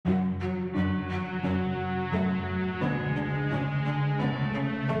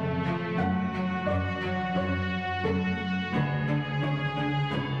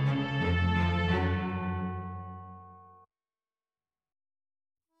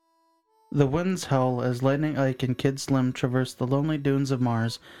The winds howl as Lightning Ike and Kid Slim traverse the lonely dunes of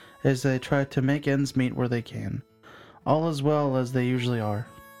Mars as they try to make ends meet where they can. All as well as they usually are.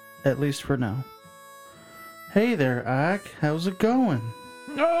 At least for now. Hey there, Ike. How's it going?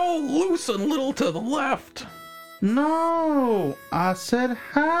 Oh, loose and little to the left. No! I said,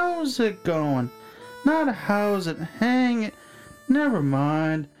 how's it going? Not how's it hanging. Never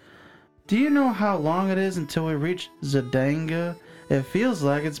mind. Do you know how long it is until we reach Zidanga? It feels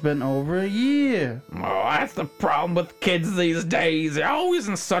like it's been over a year. Oh, that's the problem with kids these days. They're always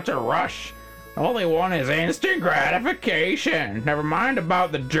in such a rush. All they want is instant gratification. Never mind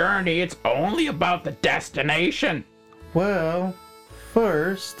about the journey, it's only about the destination. Well,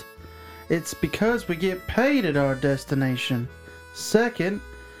 first, it's because we get paid at our destination. Second,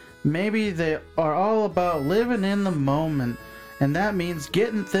 maybe they are all about living in the moment, and that means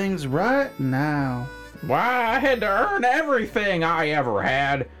getting things right now. Why, I had to earn everything I ever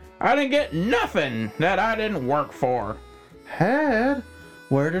had. I didn't get nothing that I didn't work for. Had?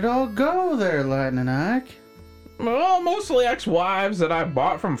 Where'd it all go there, Lightning Ike? Well, mostly ex-wives that I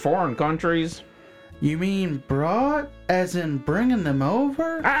bought from foreign countries. You mean brought? As in bringing them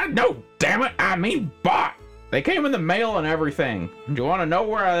over? No, damn it, I mean bought. They came in the mail and everything. Do you want to know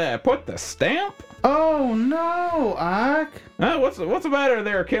where I put the stamp? Oh no, Ike. What's the matter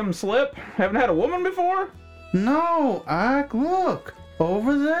there, Kim Slip? Haven't had a woman before? No, Ike, look.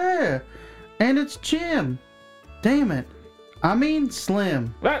 Over there. And it's Jim. Damn it. I mean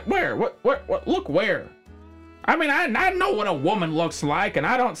Slim. Where? What? Look where? I mean, I know what a woman looks like, and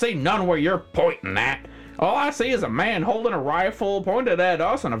I don't see none where you're pointing at. All I see is a man holding a rifle pointed at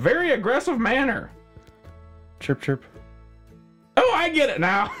us in a very aggressive manner. Chirp, chirp. Oh, I get it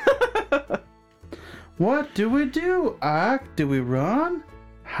now. What do we do, Ike? Do we run?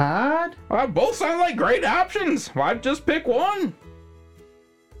 Hide? Well, both sound like great options. Why just pick one?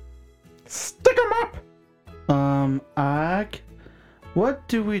 Stick 'em up. Ike, what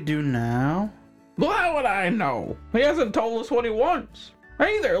do we do now? Well, how would I know? He hasn't told us what he wants.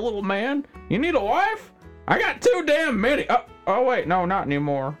 Hey there, little man. You need a wife? I got too damn many. Oh wait, no, not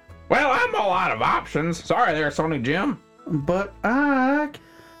anymore. Well, I'm all out of options. Sorry there, Sony Jim. But Ike,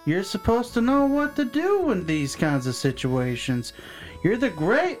 you're supposed to know what to do in these kinds of situations. You're the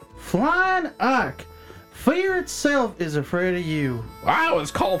great flying Ike. Fear itself is afraid of you. I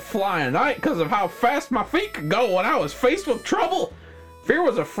was called Flying Ike because of how fast my feet could go when I was faced with trouble. Fear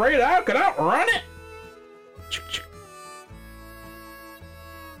was afraid I could outrun it.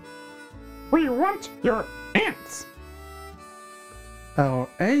 We want your ants. Our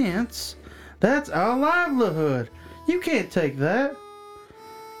ants? That's our livelihood. You can't take that.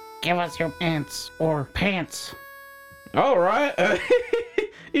 Give us your ants or pants. All right.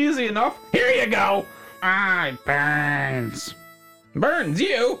 Easy enough. Here you go. I burns. Burns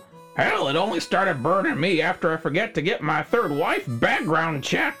you? Hell, it only started burning me after I forget to get my third wife background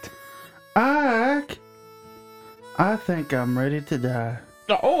checked. Ike, I think I'm ready to die.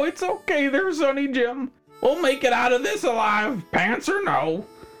 Oh, it's okay there, Sonny Jim. We'll make it out of this alive, pants or no.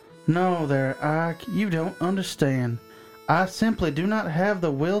 No there, Ike, you don't understand. I simply do not have the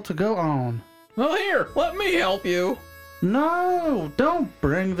will to go on. Well, here, let me help you. No, don't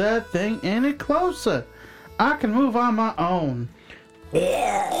bring that thing any closer. I can move on my own.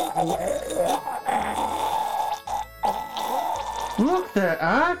 Look there,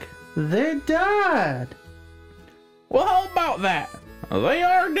 Ike. They died. Well, how about that? They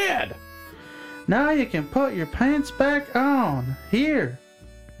are dead. Now you can put your pants back on. Here.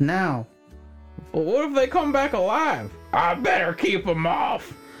 Now. Well, what if they come back alive? I better keep them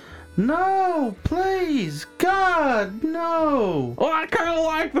off. No, please. God, no. Well, I kind of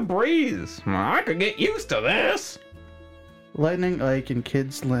like the breeze. I could get used to this. Lightning Ike and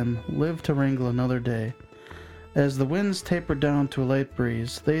Kid Slim live to wrangle another day. As the winds taper down to a light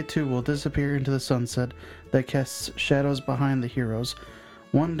breeze, they too will disappear into the sunset that casts shadows behind the heroes,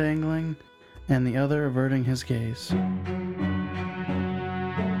 one dangling and the other averting his gaze.